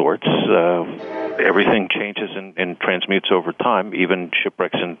of sorts. Everything changes and transmutes over time, even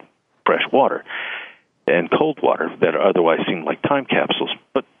shipwrecks in fresh water and cold water that otherwise seem like time capsules.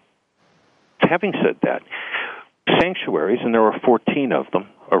 But having said that, sanctuaries, and there are 14 of them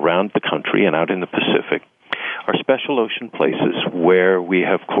around the country and out in the Pacific, are special ocean places where we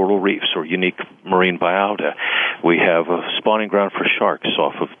have coral reefs or unique marine biota. We have a spawning ground for sharks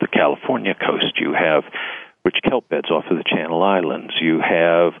off of the California coast. You have rich kelp beds off of the Channel Islands. You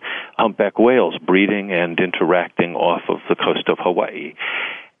have humpback whales breeding and interacting off of the coast of Hawaii,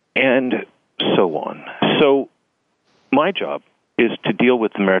 and so on. So my job is to deal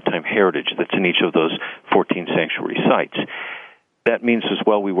with the maritime heritage that's in each of those 14 sanctuary sites. That means as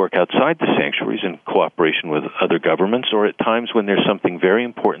well we work outside the sanctuaries in cooperation with other governments, or at times when there's something very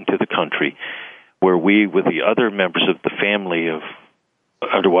important to the country where we, with the other members of the family of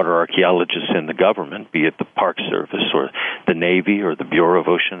underwater archaeologists in the government, be it the Park Service or the Navy or the Bureau of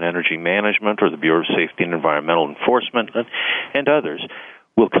Ocean Energy Management or the Bureau of Safety and Environmental Enforcement and others,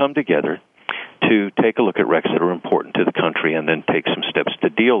 will come together to take a look at wrecks that are important to the country and then take some steps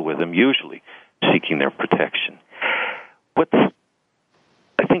to deal with them, usually seeking their protection. What's,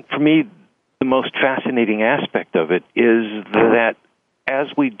 I think, for me, the most fascinating aspect of it is that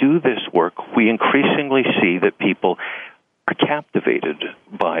as we do this work, we increasingly see that people are captivated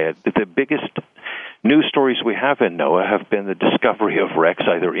by it. The biggest news stories we have in NOAA have been the discovery of wrecks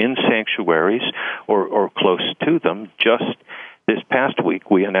either in sanctuaries or close to them. Just this past week,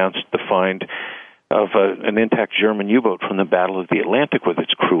 we announced the find of an intact German U-boat from the Battle of the Atlantic with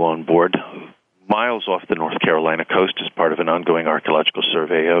its crew on board, miles off the North Carolina coast as part of an ongoing archaeological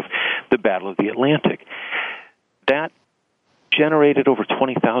survey of the Battle of the Atlantic. That generated over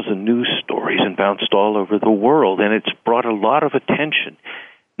 20,000 news stories and bounced all over the world, and it's brought a lot of attention,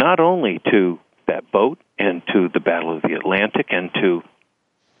 not only to that boat and to the Battle of the Atlantic and to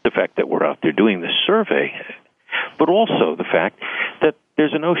the fact that we're out there doing this survey, but also the fact that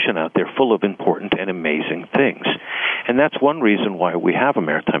there's an ocean out there full of important and amazing things. And that's one reason why we have a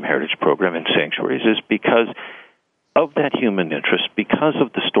maritime heritage program in sanctuaries, is because of that human interest, because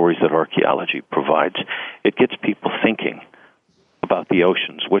of the stories that archaeology provides. It gets people thinking about the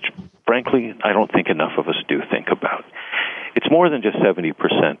oceans, which, frankly, I don't think enough of us do think about. It's more than just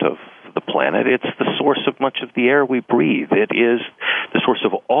 70% of the planet. It's the source of much of the air we breathe. It is the source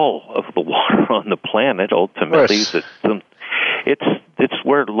of all of the water on the planet, ultimately. It's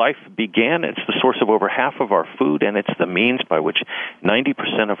where life began. It's the source of over half of our food, and it's the means by which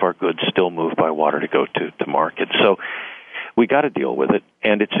 90% of our goods still move by water to go to market. So we got to deal with it,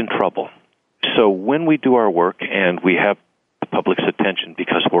 and it's in trouble. So when we do our work and we have the public's attention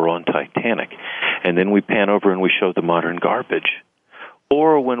because we're on Titanic, and then we pan over and we show the modern garbage,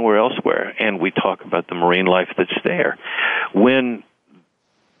 or when we're elsewhere and we talk about the marine life that's there, when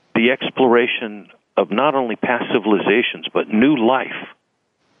the exploration of not only past civilizations but new life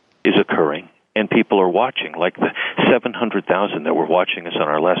is occurring and people are watching, like the 700,000 that were watching us on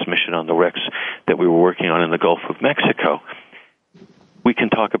our last mission on the wrecks that we were working on in the Gulf of Mexico, we can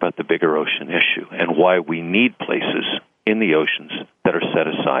talk about the bigger ocean issue and why we need places in the oceans that are set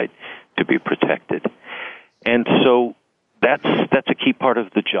aside to be protected. And so that's a key part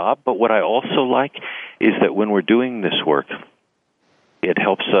of the job. But what I also like is that when we're doing this work, it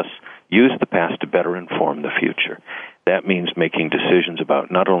helps us use the past to better inform the future. That means making decisions about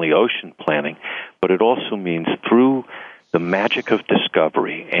not only ocean planning, but it also means through the magic of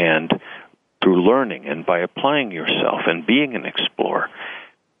discovery and through learning and by applying yourself and being an explorer,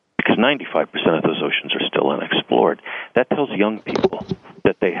 because 95% of those oceans are still unexplored. That tells young people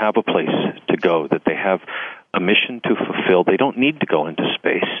that they have a place to go, that they have a mission to fulfill. They don't need to go into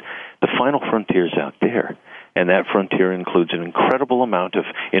space. The final frontier is out there, and that frontier includes an incredible amount of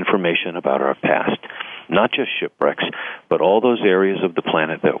information about our past, not just shipwrecks, but all those areas of the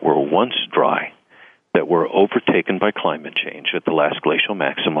planet that were once dry, that were overtaken by climate change at the last glacial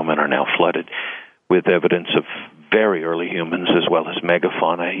maximum and are now flooded with evidence of very early humans as well as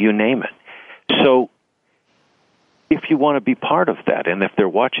megafauna, you name it. So if you want to be part of that, and if they're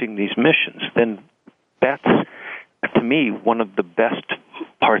watching these missions, then that's, to me, one of the best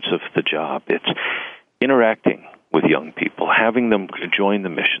parts of the job. It's interacting with young people, having them join the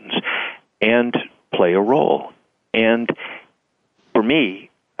missions, and play a role. And for me,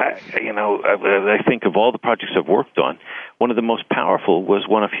 I think of all the projects I've worked on, one of the most powerful was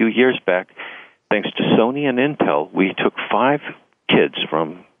one a few years back. Thanks to Sony and Intel, we took 5 kids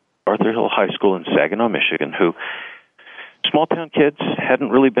from Arthur Hill High School in Saginaw, Michigan, who, small-town kids, hadn't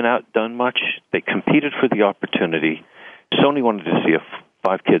really been outdone much. They competed for the opportunity. Sony wanted to see if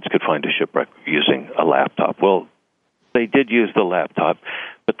 5 kids could find a shipwreck using a laptop. Well, they did use the laptop,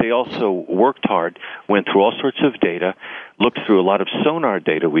 but they also worked hard, went through all sorts of data, looked through a lot of sonar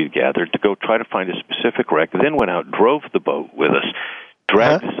data we'd gathered to go try to find a specific wreck, then went out, drove the boat with us,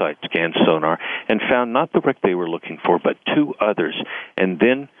 dragged the site, scanned sonar, and found not the wreck they were looking for, but 2 others, and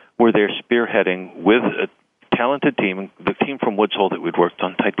then were there spearheading with a talented team, the team from Woods Hole that we'd worked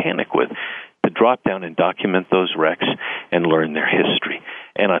on Titanic with, to drop down and document those wrecks and learn their history.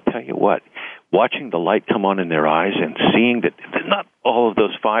 And I'll tell you what, watching the light come on in their eyes and seeing that not all of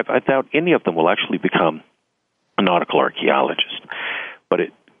those 5, I doubt any of them will actually become a nautical archaeologist, but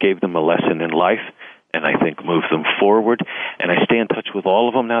it gave them a lesson in life, and I think moved them forward. And I stay in touch with all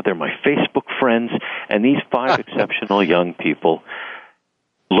of them now. They're my Facebook friends, and these 5 exceptional young people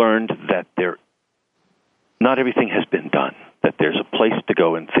learned that not everything has been done, that there's a place to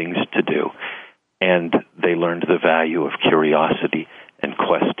go and things to do. And they learned the value of curiosity and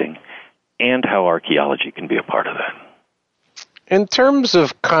questing and how archaeology can be a part of that. In terms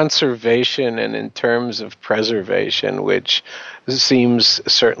of conservation and in terms of preservation, which seems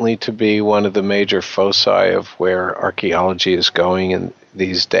certainly to be one of the major foci of where archaeology is going in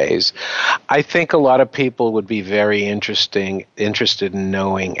these days, I think a lot of people would be very interested in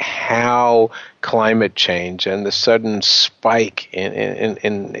knowing how climate change and the sudden spike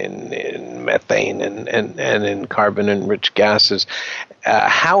in methane and in carbon-enriched gases,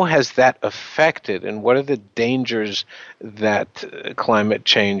 how has that affected, and what are the dangers that climate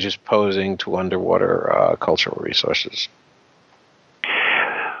change is posing to underwater cultural resources?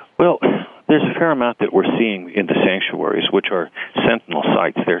 Well, there's a fair amount that we're seeing in the sanctuaries, which are sentinel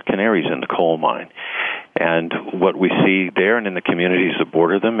sites. They're canaries in the coal mine. And what we see there and in the communities that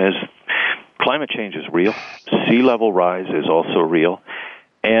border them is climate change is real. Sea level rise is also real.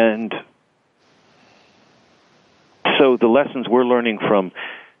 And so the lessons we're learning from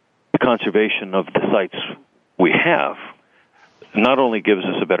the conservation of the sites we have not only gives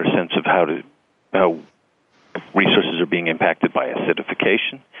us a better sense of how resources are being impacted by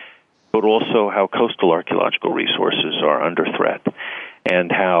acidification, but also how coastal archaeological resources are under threat and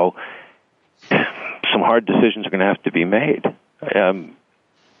how some hard decisions are going to have to be made.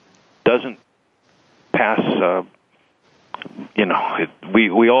 Doesn't pass,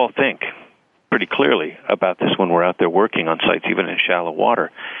 we all think pretty clearly about this when we're out there working on sites, even in shallow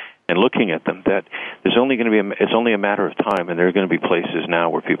water, and looking at them, that there's only going to be it's only a matter of time, and there are going to be places now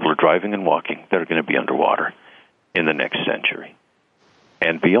where people are driving and walking that are going to be underwater in the next century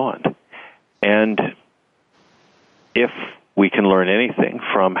and beyond. And if we can learn anything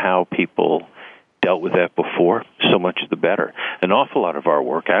from how people dealt with that before, so much the better. An awful lot of our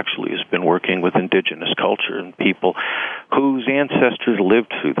work actually has been working with indigenous culture and people whose ancestors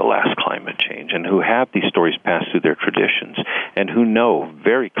lived through the last climate change and who have these stories passed through their traditions and who know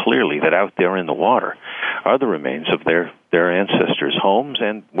very clearly that out there in the water are the remains of their ancestors' homes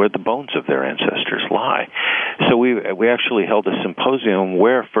and where the bones of their ancestors lie. So we actually held a symposium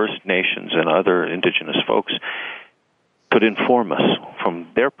where First Nations and other indigenous folks could inform us from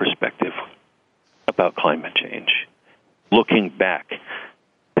their perspective about climate change, looking back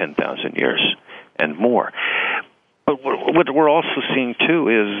 10,000 years and more. But what we're also seeing, too,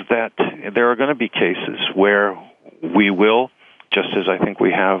 is that there are going to be cases where we will, just as I think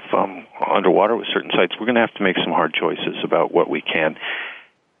we have underwater with certain sites, we're going to have to make some hard choices about what we can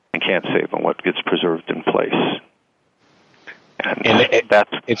and can't save and what gets preserved in place. And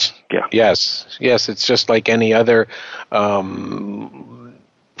yes, it's just like any other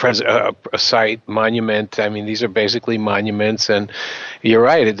a site, monument. I mean, these are basically monuments, and you're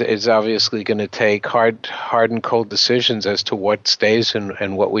right. It's obviously going to take hard and cold decisions as to what stays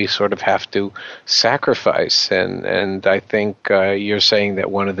and what we sort of have to sacrifice. And I think you're saying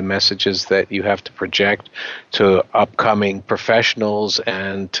that one of the messages that you have to project to upcoming professionals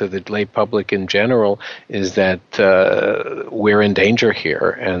and to the lay public in general is that we're in danger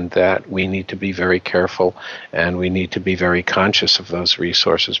here, and that we need to be very careful, and we need to be very conscious of those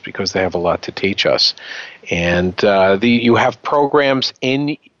resources, because they have a lot to teach us. And you have programs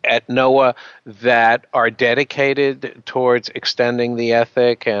at NOAA that are dedicated towards extending the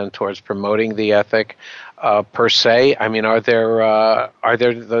ethic and towards promoting the ethic per se. I mean, are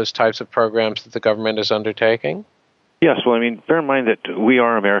there those types of programs that the government is undertaking? Yes. Well, I mean, bear in mind that we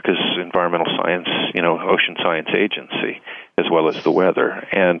are America's environmental science, ocean science agency, as well as the weather.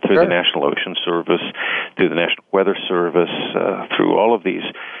 And through the National Ocean Service, through the National Weather Service, through all of these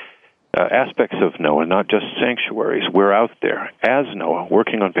aspects of NOAA, not just sanctuaries, we're out there as NOAA,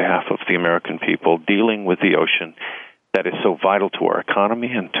 working on behalf of the American people, dealing with the ocean that is so vital to our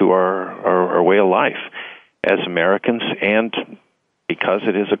economy and to our way of life as Americans, and because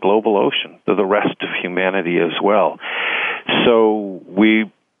it is a global ocean, to the rest of humanity as well. So we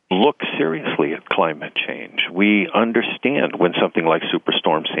look seriously at climate change. We understand when something like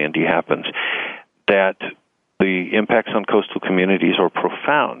Superstorm Sandy happens that the impacts on coastal communities are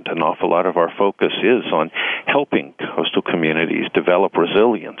profound. An awful lot of our focus is on helping coastal communities develop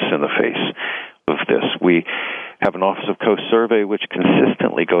resilience in the face of this. We have an Office of Coast Survey which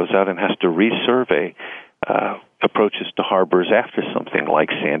consistently goes out and has to resurvey approaches to harbors after something like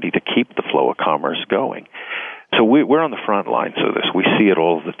Sandy to keep the flow of commerce going. So we're on the front lines of this. We see it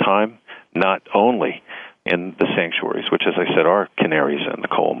all the time, not only in the sanctuaries, which, as I said, are canaries in the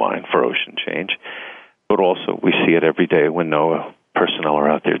coal mine for ocean change, but also we see it every day when NOAA personnel are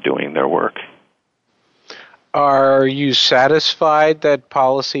out there doing their work. Are you satisfied that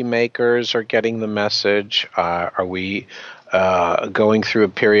policymakers are getting the message? Are we going through a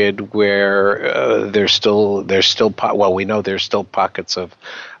period where we know there's still pockets of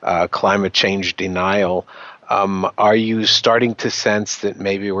climate change denial? Are you starting to sense that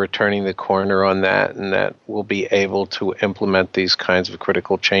maybe we're turning the corner on that, and that we'll be able to implement these kinds of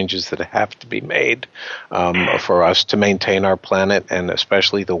critical changes that have to be made for us to maintain our planet, and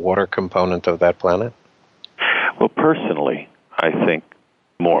especially the water component of that planet? Well, personally, I think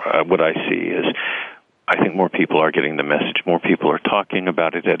what I see is I think more people are getting the message. More people are talking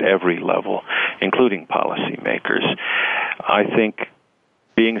about it at every level, including policymakers. I think,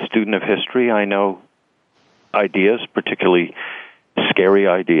 being a student of history, I know ideas, particularly scary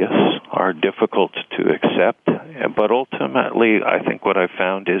ideas, are difficult to accept. But ultimately, I think what I've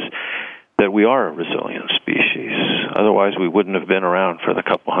found is that we are a resilient species. Otherwise, we wouldn't have been around for the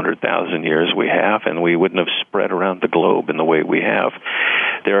couple 100,000 years we have, and we wouldn't have spread around the globe in the way we have.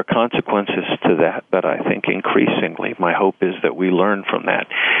 There are consequences to that, but I think increasingly my hope is that we learn from that.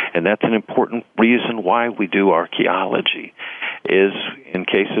 And that's an important reason why we do archaeology, is in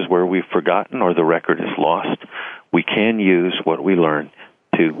cases where we've forgotten or the record is lost, we can use what we learn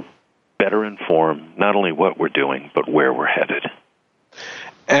to better inform not only what we're doing, but where we're headed.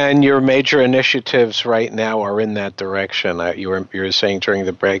 And your major initiatives right now are in that direction. You were saying during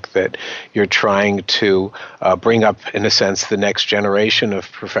the break that you're trying to bring up, in a sense, the next generation of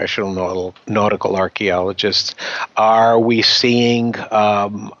professional nautical archaeologists. Are we seeing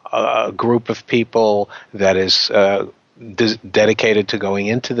a group of people that is dedicated to going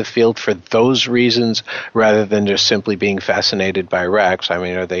into the field for those reasons rather than just simply being fascinated by wrecks? I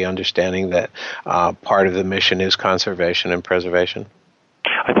mean, are they understanding that part of the mission is conservation and preservation?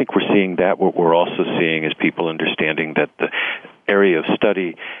 I think we're seeing that. What we're also seeing is people understanding that the area of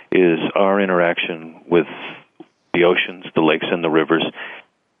study is our interaction with the oceans, the lakes, and the rivers,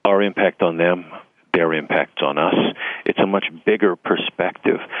 our impact on them, their impact on us. It's a much bigger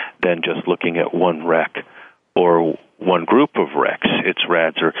perspective than just looking at one wreck or one group of wrecks. Its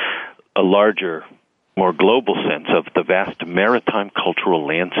RADs are a larger, more global sense of the vast maritime cultural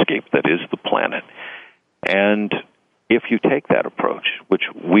landscape that is the planet. And if you take that approach, which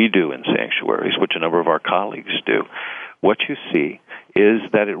we do in sanctuaries, which a number of our colleagues do, what you see is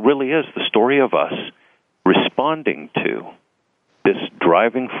that it really is the story of us responding to this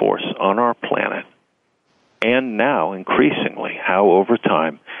driving force on our planet, and now, increasingly, how over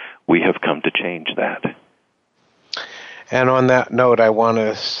time we have come to change that. And on that note, I want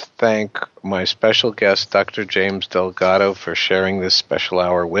to thank my special guest, Dr. James Delgado, for sharing this special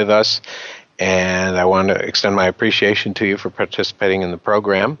hour with us. And I want to extend my appreciation to you for participating in the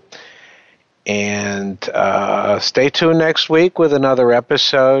program. And stay tuned next week with another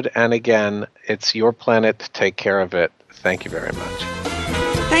episode. And again, it's your planet. Take care of it. Thank you very much.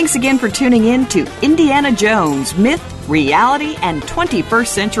 Thanks again for tuning in to Indiana Jones, Myth, Reality, and 21st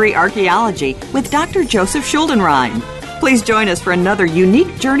Century Archaeology with Dr. Joseph Schuldenrein. Please join us for another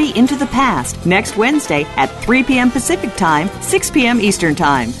unique journey into the past next Wednesday at 3 p.m. Pacific Time, 6 p.m. Eastern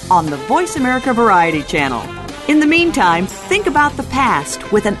Time on the Voice America Variety Channel. In the meantime, think about the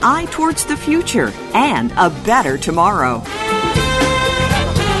past with an eye towards the future and a better tomorrow.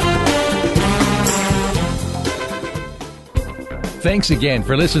 Thanks again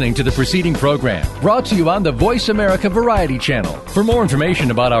for listening to the preceding program, brought to you on the Voice America Variety Channel. For more information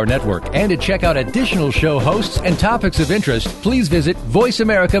about our network and to check out additional show hosts and topics of interest, please visit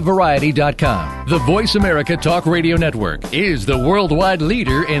voiceamericavariety.com. The Voice America Talk Radio Network is the worldwide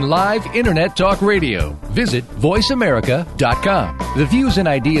leader in live Internet talk radio. Visit voiceamerica.com. The views and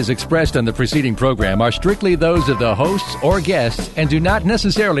ideas expressed on the preceding program are strictly those of the hosts or guests and do not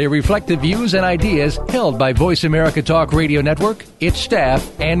necessarily reflect the views and ideas held by Voice America Talk Radio Network, its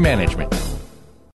staff, and management.